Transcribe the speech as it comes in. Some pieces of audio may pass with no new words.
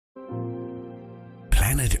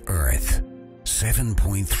Planet Earth,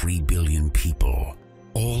 7.3 billion people,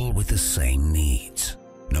 all with the same needs.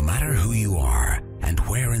 No matter who you are and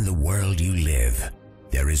where in the world you live,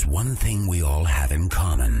 there is one thing we all have in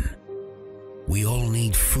common. We all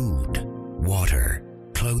need food, water,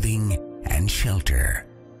 clothing, and shelter.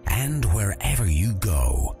 And wherever you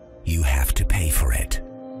go, you have to pay for it.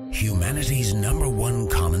 Humanity's #1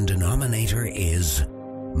 common denominator is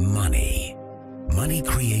money. Money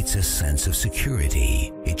creates a sense of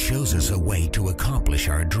security. It shows us a way to accomplish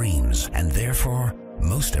our dreams, and therefore,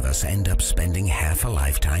 most of us end up spending half a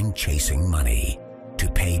lifetime chasing money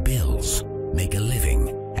to pay bills, make a living,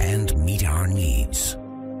 and meet our needs.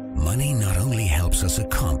 Money not only helps us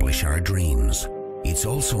accomplish our dreams, it's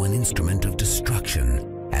also an instrument of destruction,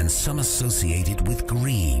 and some associate it with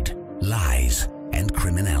greed, lies, and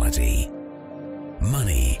criminality.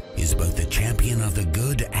 Money is both the champion of the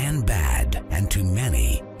good and bad, and to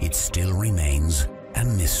many, it still remains a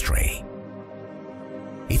mystery.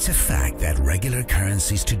 It's a fact that regular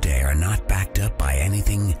currencies today are not backed up by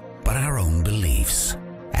anything but our own beliefs,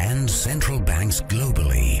 and central banks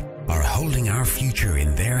globally are holding our future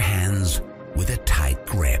in their hands with a tight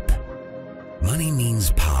grip. Money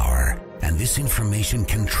means power, and this information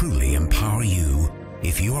can truly empower you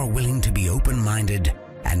if you are willing to be open-minded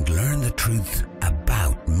and learn the truth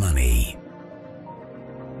about money.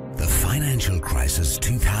 The financial crisis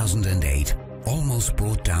 2008 almost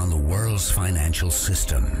brought down the world's financial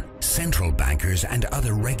system. Central bankers and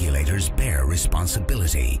other regulators bear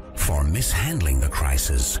responsibility for mishandling the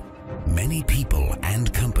crisis. Many people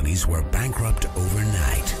and companies were bankrupt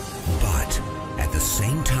overnight, but at the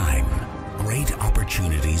same time, great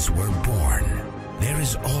opportunities were born. There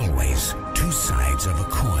is always two sides of a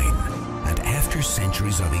coin, and after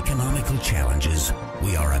centuries of economical challenges,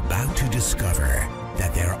 we are about to discover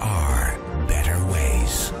that there are better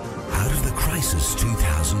ways. Out of the crisis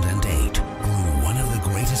 2008 grew one of the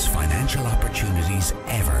greatest financial opportunities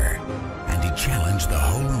ever, and it challenged the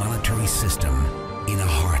whole monetary system in a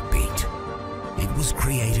heartbeat. It was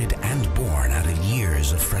created and born out of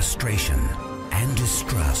years of frustration and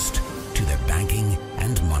distrust to the banking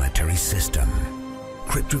and monetary system.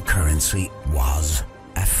 Cryptocurrency was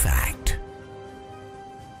a fact.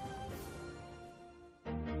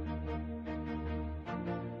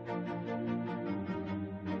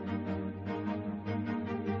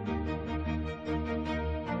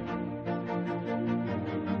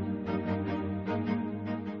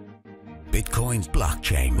 BitCoin's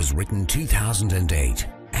blockchain was written 2008,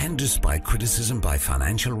 and despite criticism by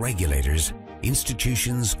financial regulators,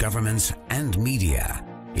 institutions, governments, and media,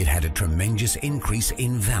 it had a tremendous increase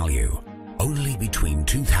in value. Only between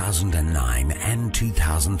 2009 and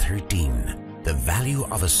 2013, the value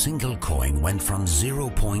of a single coin went from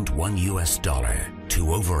 $0.1 US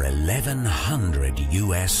to over $1,100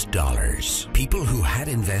 US. People who had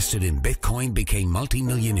invested in Bitcoin became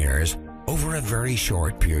multimillionaires over a very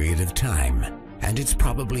short period of time, and it's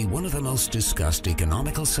probably one of the most discussed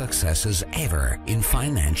economical successes ever in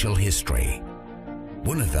financial history.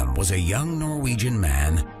 One of them was a young Norwegian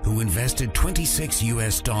man who invested $26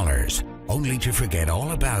 US, only to forget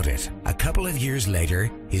all about it. A couple of years later,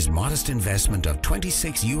 his modest investment of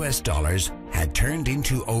 $26 US had turned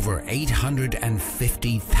into over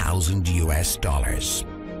 $850,000 US.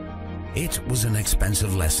 It was an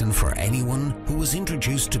expensive lesson for anyone who was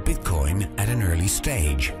introduced to Bitcoin at an early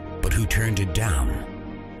stage, but who turned it down.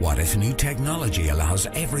 What if new technology allows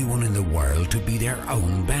everyone in the world to be their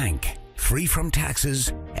own bank, free from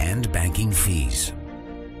taxes and banking fees?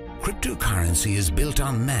 Cryptocurrency is built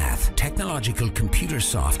on math, technological computer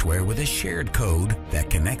software with a shared code that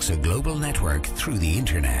connects a global network through the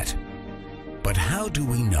internet. But how do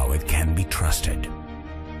we know it can be trusted?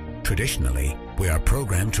 Traditionally, we are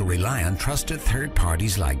programmed to rely on trusted third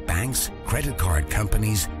parties like banks, credit card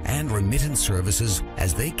companies, and remittance services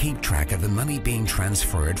as they keep track of the money being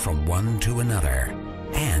transferred from one to another.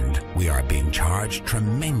 And we are being charged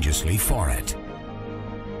tremendously for it.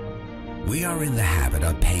 We are in the habit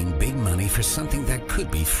of paying big money for something that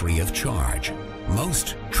could be free of charge.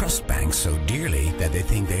 Most trust banks so dearly that they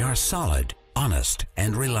think they are solid, honest,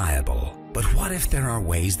 and reliable. But what if there are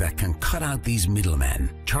ways that can cut out these middlemen,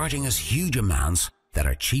 charging us huge amounts that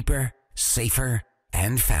are cheaper, safer,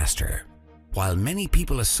 and faster? While many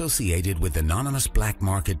people associate it with anonymous black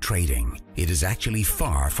market trading, it is actually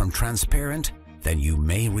far from transparent than you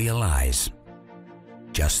may realize.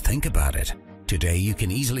 Just think about it. Today you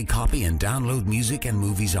can easily copy and download music and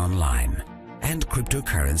movies online. And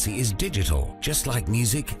cryptocurrency is digital, just like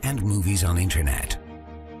music and movies on internet.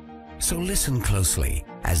 So listen closely,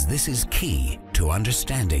 as this is key to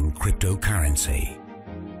understanding cryptocurrency.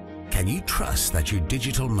 can you trust that your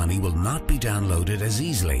digital money will not be downloaded as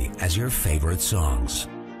easily as your favorite songs?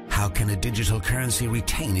 How can a digital currency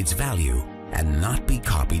retain its value and not be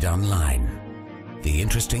copied online? The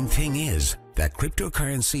interesting thing is that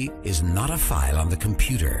cryptocurrency is not a file on the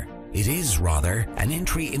computer. It is rather an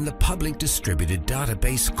entry in the public distributed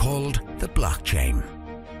database called the BlockChain.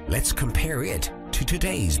 Let's compare it to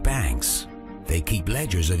today's banks. They keep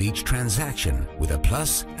ledgers of each transaction with a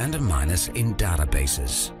plus and a minus in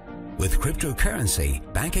databases. With cryptocurrency,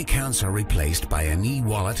 bank accounts are replaced by an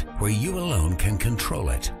e-wallet where you alone can control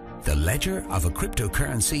it. The ledger of a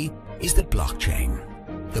cryptocurrency is the blockchain.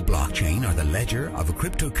 The blockchain, or the ledger of a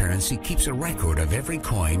cryptocurrency, keeps a record of every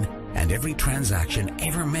coin and every transaction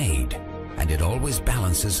ever made, and it always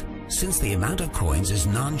balances since the amount of coins is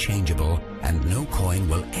non-changeable and no coin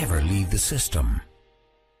will ever leave the system.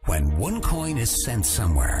 When one coin is sent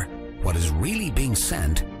somewhere, what is really being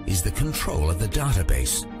sent is the control of the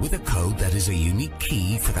database with a code that is a unique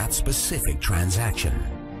key for that specific transaction.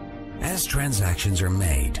 As transactions are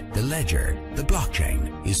made, the ledger, the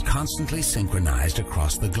blockchain, is constantly synchronized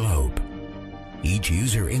across the globe. Each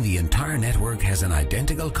user in the entire network has an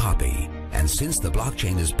identical copy, and since the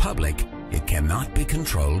blockchain is public, it cannot be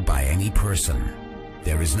controlled by any person.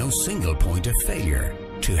 There is no single point of failure.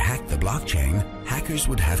 To hack the blockchain, hackers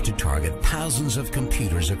would have to target thousands of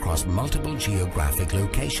computers across multiple geographic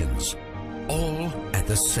locations, all at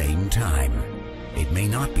the same time. It may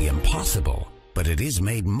not be impossible, but it is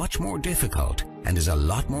made much more difficult and is a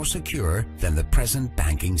lot more secure than the present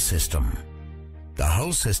banking system. The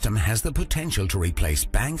whole system has the potential to replace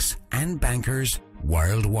banks and bankers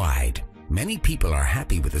worldwide. Many people are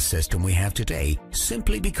happy with the system we have today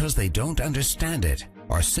simply because they don't understand it,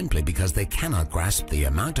 or simply because they cannot grasp the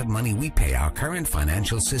amount of money we pay our current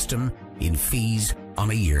financial system in fees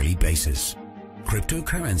on a yearly basis.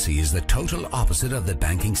 Cryptocurrency is the total opposite of the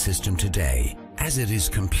banking system today, as it is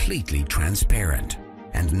completely transparent,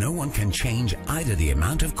 and no one can change either the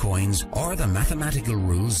amount of coins or the mathematical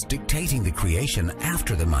rules dictating the creation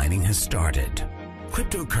after the mining has started.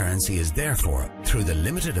 Cryptocurrency is therefore, through the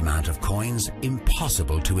limited amount of coins,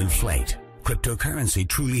 impossible to inflate. Cryptocurrency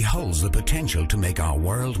truly holds the potential to make our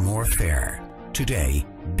world more fair. Today,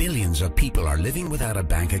 billions of people are living without a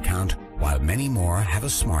bank account, while many more have a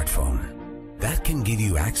smartphone. That can give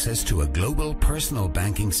you access to a global personal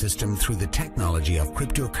banking system through the technology of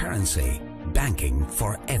cryptocurrency, banking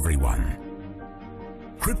for everyone.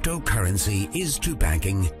 Cryptocurrency is to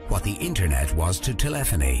banking what the internet was to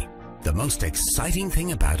telephony. The most exciting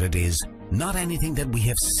thing about it is not anything that we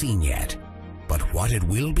have seen yet, but what it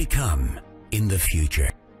will become in the future.